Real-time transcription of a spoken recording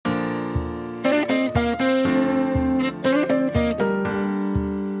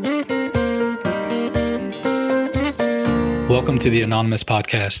Welcome to the Anonymous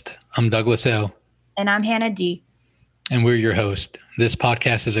Podcast. I'm Douglas L. And I'm Hannah D. And we're your host. This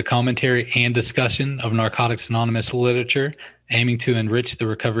podcast is a commentary and discussion of Narcotics Anonymous literature, aiming to enrich the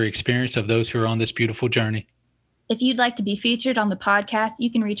recovery experience of those who are on this beautiful journey. If you'd like to be featured on the podcast, you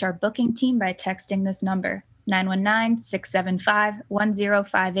can reach our booking team by texting this number,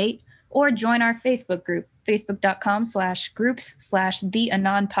 919-675-1058, or join our Facebook group,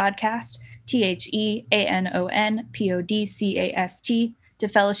 facebook.com/groups/theanonpodcast, TheAnonPodcast, to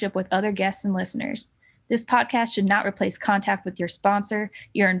fellowship with other guests and listeners. This podcast should not replace contact with your sponsor,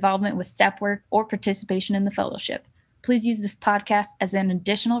 your involvement with step work, or participation in the fellowship. Please use this podcast as an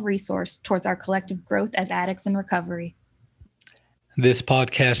additional resource towards our collective growth as addicts in recovery. This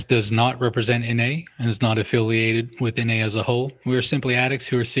podcast does not represent NA and is not affiliated with NA as a whole. We are simply addicts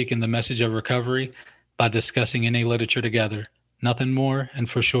who are seeking the message of recovery by discussing NA literature together. Nothing more, and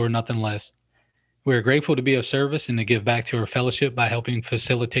for sure, nothing less. We are grateful to be of service and to give back to our fellowship by helping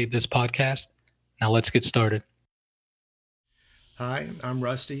facilitate this podcast. Now let's get started. Hi, I'm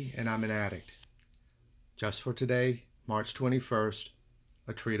Rusty, and I'm an addict. Just for today, March 21st,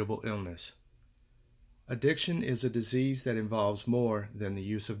 a treatable illness. Addiction is a disease that involves more than the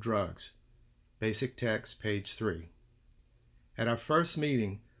use of drugs. Basic text, page 3. At our first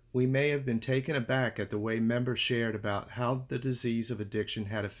meeting, we may have been taken aback at the way members shared about how the disease of addiction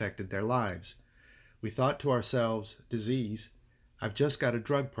had affected their lives. We thought to ourselves, disease? I've just got a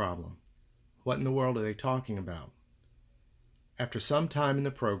drug problem. What in the world are they talking about? After some time in the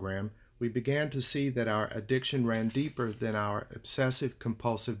program, we began to see that our addiction ran deeper than our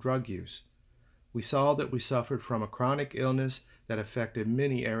obsessive-compulsive drug use. We saw that we suffered from a chronic illness that affected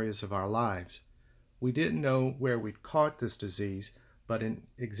many areas of our lives. We didn't know where we'd caught this disease, but in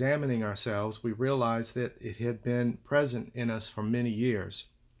examining ourselves, we realized that it had been present in us for many years.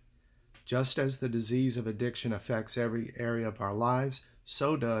 Just as the disease of addiction affects every area of our lives,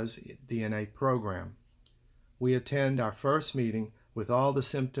 so does the NA program. We attend our first meeting with all the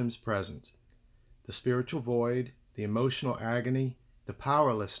symptoms present: the spiritual void, the emotional agony, the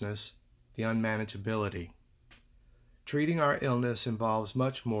powerlessness, the unmanageability. Treating our illness involves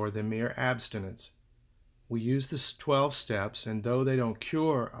much more than mere abstinence. We use the 12 steps, and though they don't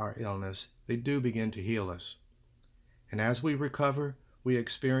cure our illness, they do begin to heal us. And as we recover, we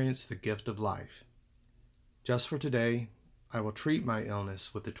experience the gift of life. Just for today, I will treat my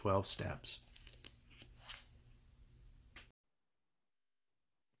illness with the 12 steps.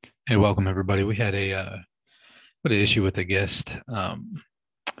 Hey, welcome everybody. We had an issue with the guest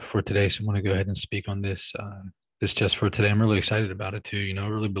for today, so I'm going to go ahead and speak on this. This just for today. I'm really excited about it too. I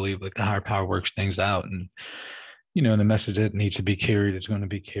really believe like the higher power works things out, and and the message that needs to be carried is going to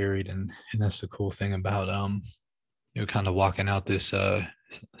be carried, and that's the cool thing about kind of walking out this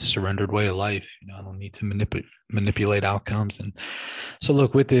surrendered way of life. I don't need to manipulate outcomes. And so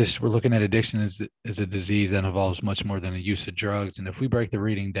look, with this, we're looking at addiction as a disease that involves much more than the use of drugs. And if we break the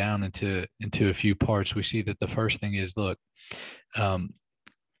reading down into a few parts, we see that the first thing is, look,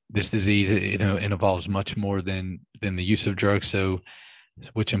 this disease, it involves much more than the use of drugs. So,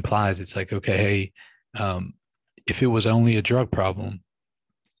 which implies it's like, okay, hey, if it was only a drug problem,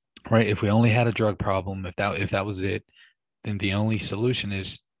 right? If we only had a drug problem, if that was it, then the only solution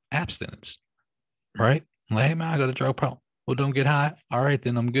is abstinence, right? Like, hey man, I got a drug problem. Well, don't get high. All right,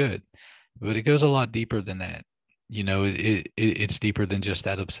 then I'm good. But it goes a lot deeper than that. It's deeper than just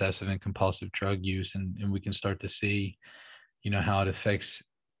that obsessive and compulsive drug use, and we can start to see, how it affects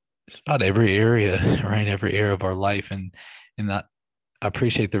about every area, right? Every area of our life, and that. I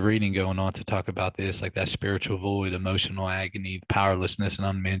appreciate the reading going on to talk about this, like that spiritual void, emotional agony, powerlessness,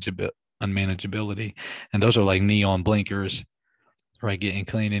 and unmanageability. And those are like neon blinkers, right? Getting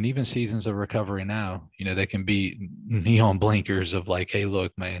clean. And even seasons of recovery now, they can be neon blinkers of like, hey,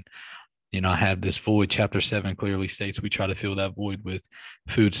 look, man, I have this void. Chapter 7 clearly states we try to fill that void with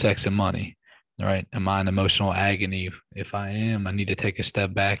food, sex, and money, right? Am I in emotional agony? If I am, I need to take a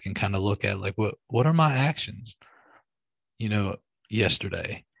step back and kind of look at like, what are my actions?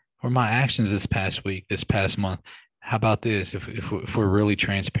 Yesterday, or my actions this past week, this past month. How about this? If we're really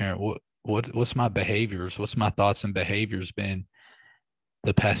transparent, what's my behaviors? What's my thoughts and behaviors been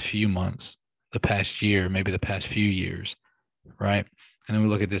the past few months, the past year, maybe the past few years, right? And then we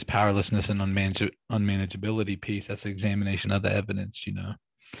look at this powerlessness and unmanageability piece. That's an examination of the evidence.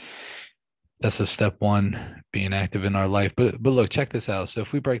 That's a step one, being active in our life. But look, check this out. So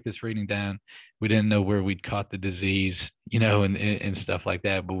if we break this reading down, we didn't know where we'd caught the disease, and stuff like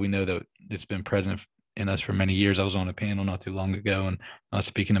that. But we know that it's been present in us for many years. I was on a panel not too long ago, and I was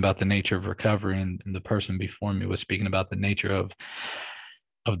speaking about the nature of recovery, and the person before me was speaking about the nature of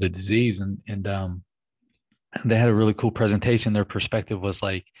the disease. And they had a really cool presentation. Their perspective was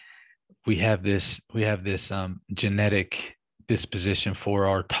like, we have this genetic disposition for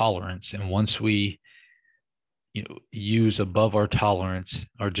our tolerance, and once we use above our tolerance,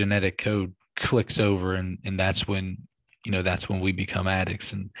 our genetic code clicks over, and that's when that's when we become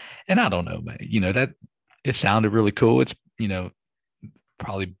addicts. And I don't know, man, that it sounded really cool. It's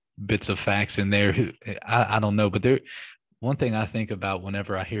probably bits of facts in there. I don't know, but there, one thing I think about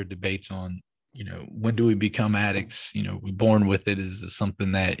whenever I hear debates on, when do we become addicts? We're born with it. Is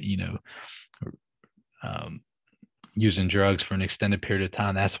something that, um, using drugs for an extended period of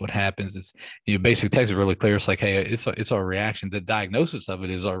time, that's what happens. It's, basic text is really clear. It's like, hey, it's our reaction. The diagnosis of it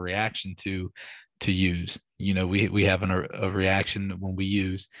is our reaction to use. We have a reaction when we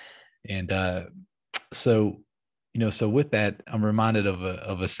use. And so, so with that, I'm reminded of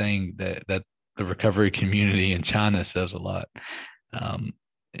a saying that the recovery community in China says a lot.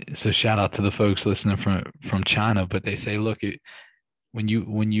 So shout out to the folks listening from China, but they say, look, when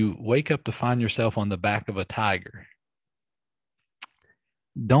you wake up to find yourself on the back of a tiger,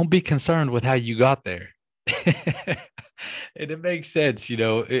 don't be concerned with how you got there. And it makes sense,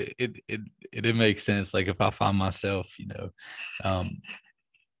 it makes sense. Like if I find myself, um,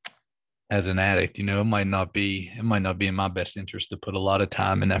 as an addict, it might not be in my best interest to put a lot of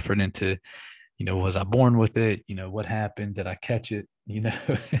time and effort into, was I born with it? What happened? Did I catch it? One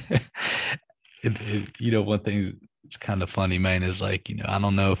thing that's kind of funny, man, is like, I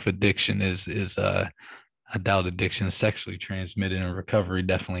don't know if addiction is I doubt addiction is sexually transmitted, and recovery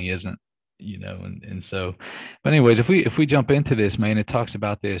definitely isn't, and so, but anyways, if we jump into this, man, it talks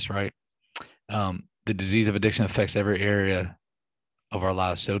about this, right? The disease of addiction affects every area of our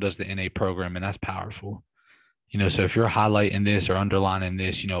lives. So does the NA program, and that's powerful. So if you're highlighting this or underlining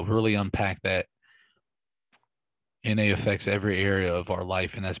this, really unpack that. NA affects every area of our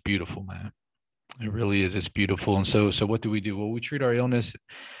life, and that's beautiful, man. It really is. It's beautiful. And so what do? Well, we treat our illness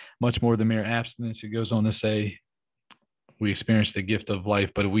much more than mere abstinence. It goes on to say we experience the gift of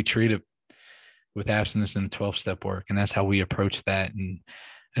life, but we treat it with abstinence and 12-step work. And that's how we approach that.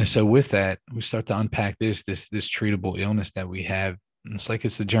 And so with that, we start to unpack this treatable illness that we have. And it's like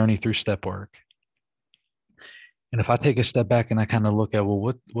it's a journey through step work. And if I take a step back and I kind of look at,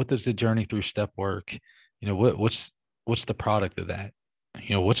 well, what does the journey through step work, what's the product of that?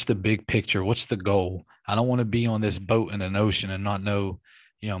 What's the big picture? What's the goal? I don't want to be on this boat in an ocean and not know,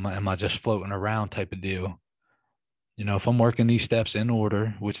 am I just floating around type of deal? If I'm working these steps in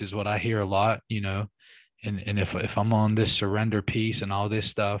order, which is what I hear a lot, and if I'm on this surrender piece and all this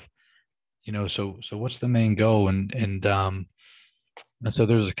stuff, so what's the main goal? And so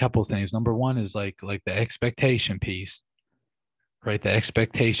there's a couple of things. Number one is like the expectation piece, right? The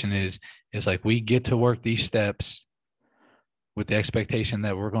expectation is like we get to work these steps with the expectation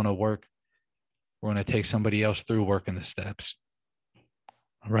that we're going to take somebody else through working the steps,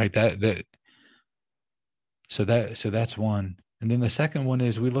 right? So that's one. And then the second one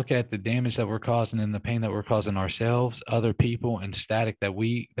is we look at the damage that we're causing and the pain that we're causing ourselves, other people, and static that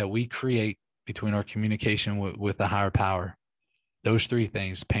we create between our communication with the higher power. Those three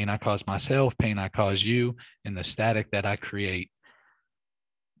things: pain I cause myself, pain I cause you, and the static that I create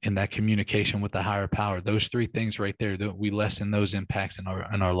in that communication with the higher power. Those three things right there, that we lessen those impacts in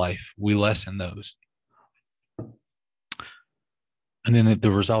our life. We lessen those. And then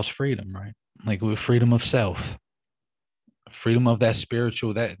the result's freedom, right? Like with freedom of self, freedom of that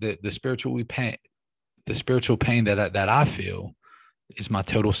spiritual, the spiritual pain, the spiritual pain that I feel is my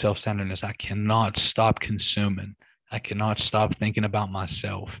total self-centeredness. I cannot stop consuming. I cannot stop thinking about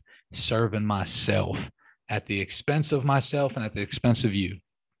myself, serving myself at the expense of myself and at the expense of you.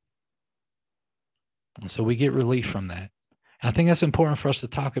 And so we get relief from that. I think that's important for us to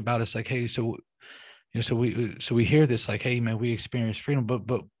talk about. It's like, hey, so we hear this like, hey, man, we experience freedom,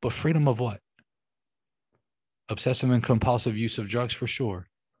 but freedom of what? Obsessive and compulsive use of drugs, for sure.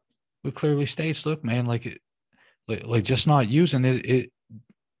 We clearly states, look, man, like just not using it.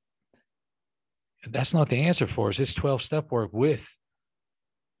 That's not the answer for us. It's 12-step work with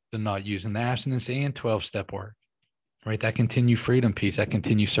the not using, the abstinence and 12-step work, right? That continued freedom piece, that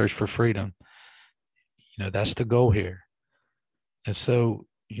continued search for freedom. That's the goal here. And so,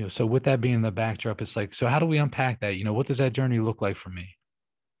 so with that being the backdrop, it's like, so how do we unpack that? What does that journey look like for me?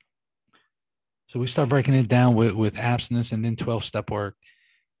 So we start breaking it down with abstinence and then 12-step work.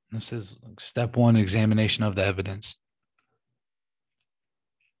 This is step one, examination of the evidence.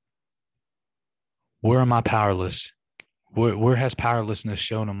 Where am I powerless? Where has powerlessness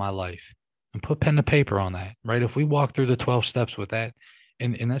shown in my life? And put pen to paper on that, right? If we walk through the 12 steps with that,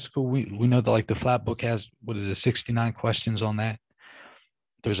 and that's cool. We know that like the flat book has, 69 questions on that.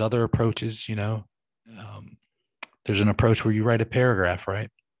 There's other approaches, There's an approach where you write a paragraph, right?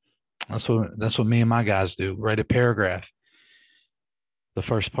 That's what me and my guys do. Write a paragraph. The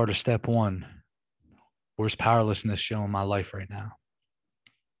first part of step 1. Where's powerlessness showing my life right now?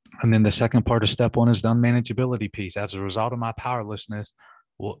 And then the second part of step 1 is the unmanageability piece. As a result of my powerlessness,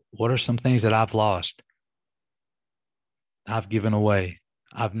 what are some things that I've lost? I've given away.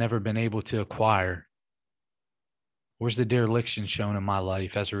 I've never been able to acquire. Where's the dereliction shown in my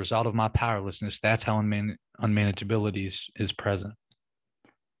life? As a result of my powerlessness, that's how unmanageability is present.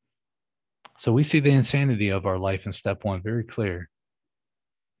 So we see the insanity of our life in step 1 very clear.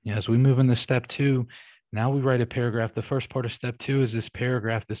 As we move into step 2, now we write a paragraph. The first part of step 2 is this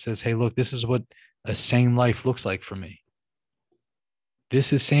paragraph that says, hey, look, this is what a sane life looks like for me.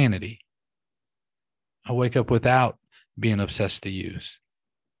 This is sanity. I wake up without being obsessed to use.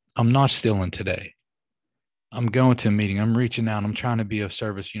 I'm not stealing today. I'm going to a meeting. I'm reaching out. I'm trying to be of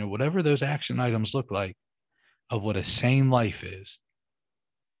service. Whatever those action items look like of what a sane life is.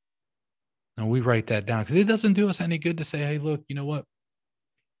 And we write that down because it doesn't do us any good to say, hey, look, you know what?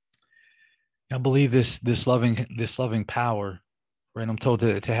 I believe this loving power, right? I'm told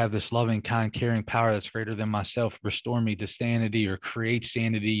to have this loving, kind, caring power that's greater than myself, restore me to sanity or create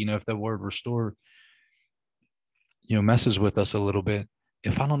sanity. If the word restore, messes with us a little bit.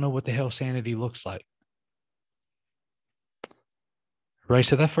 If I don't know what the hell sanity looks like, right?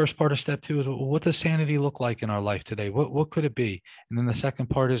 So that first part of step 2 is, what does sanity look like in our life today? What could it be? And then the second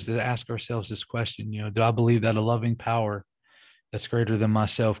part is to ask ourselves this question, do I believe that a loving power that's greater than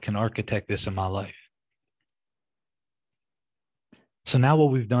myself can architect this in my life? So now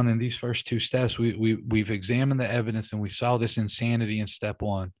what we've done in these first 2 steps, we've examined the evidence and we saw this insanity in step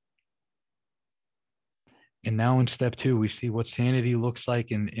 1. And now in step 2, we see what sanity looks like.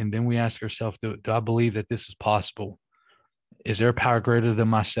 And then we ask ourselves, do I believe that this is possible? Is there a power greater than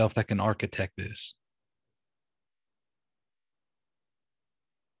myself that can architect this?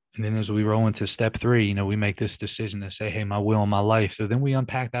 And then as we roll into step 3, we make this decision to say, hey, my will and my life. So then we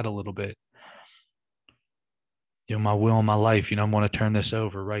unpack that a little bit. My will and my life, I'm going to turn this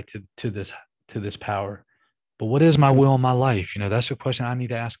over, right, to this power. But what is my will and my life? That's a question I need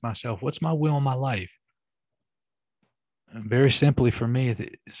to ask myself. What's my will and my life? And very simply for me,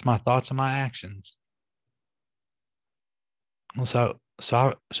 it's my thoughts and my actions. So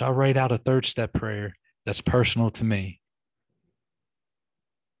I write out a 3rd step prayer that's personal to me.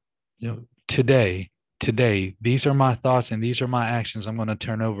 Today, these are my thoughts and these are my actions I'm going to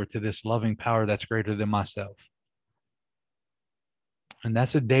turn over to this loving power that's greater than myself. And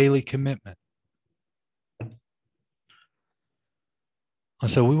that's a daily commitment. And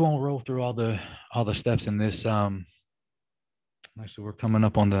so we won't roll through all the steps in this. Actually, we're coming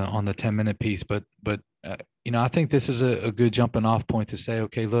up on the 10-minute piece, but I think this is a good jumping off point to say,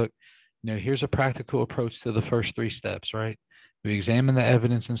 okay, look, here's a practical approach to the first 3 steps, right? We examine the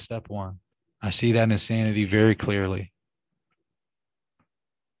evidence in step 1. I see that insanity very clearly.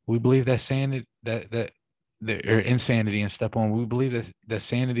 We believe that sanity, or insanity in step 1. We believe that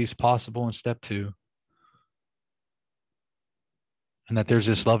sanity is possible in step 2. And that there's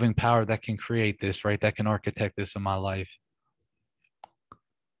this loving power that can create this, right? That can architect this in my life.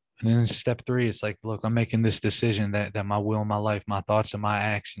 And then in step 3, it's like, look, I'm making this decision that my will and my life, my thoughts and my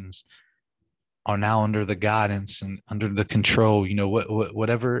actions are now under the guidance and under the control,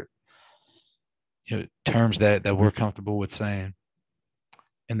 whatever terms that we're comfortable with saying.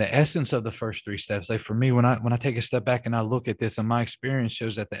 And the essence of the first 3 steps, like for me, when I take a step back and I look at this, and my experience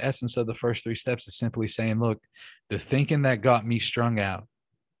shows that the essence of the first 3 steps is simply saying, look, the thinking that got me strung out,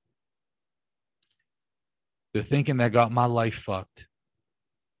 the thinking that got my life fucked,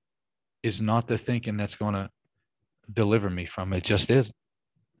 is not the thinking that's going to deliver me from it. It just isn't.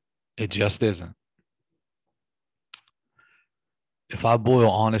 It just isn't. If I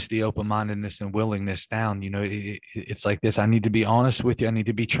boil honesty, open-mindedness, and willingness down, it's like this. I need to be honest with you. I need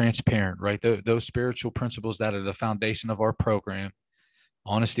to be transparent, right? Those spiritual principles that are the foundation of our program,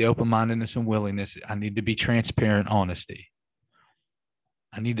 honesty, open-mindedness, and willingness. I need to be transparent, honesty.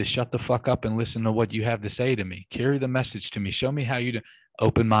 I need to shut the fuck up and listen to what you have to say to me. Carry the message to me. Show me how you do.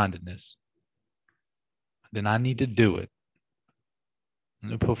 Open-mindedness. Then I need to do it.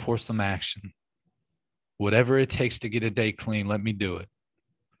 And put forth some action. Whatever it takes to get a day clean, let me do it.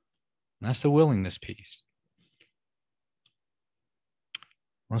 And that's the willingness piece.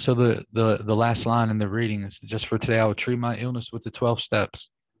 And so the last line in the reading is, just for today, I will treat my illness with the 12 steps.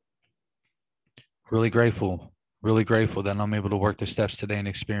 Really grateful that I'm able to work the steps today and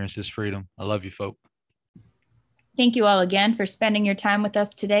experience this freedom. I love you, folk. Thank you all again for spending your time with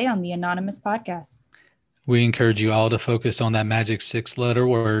us today on the Anonymous Podcast. We encourage you all to focus on that magic 6-letter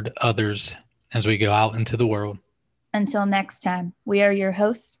word, others, as we go out into the world. Until next time, we are your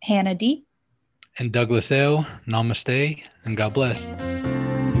hosts, Hannah D. And Douglas L. Namaste and God bless.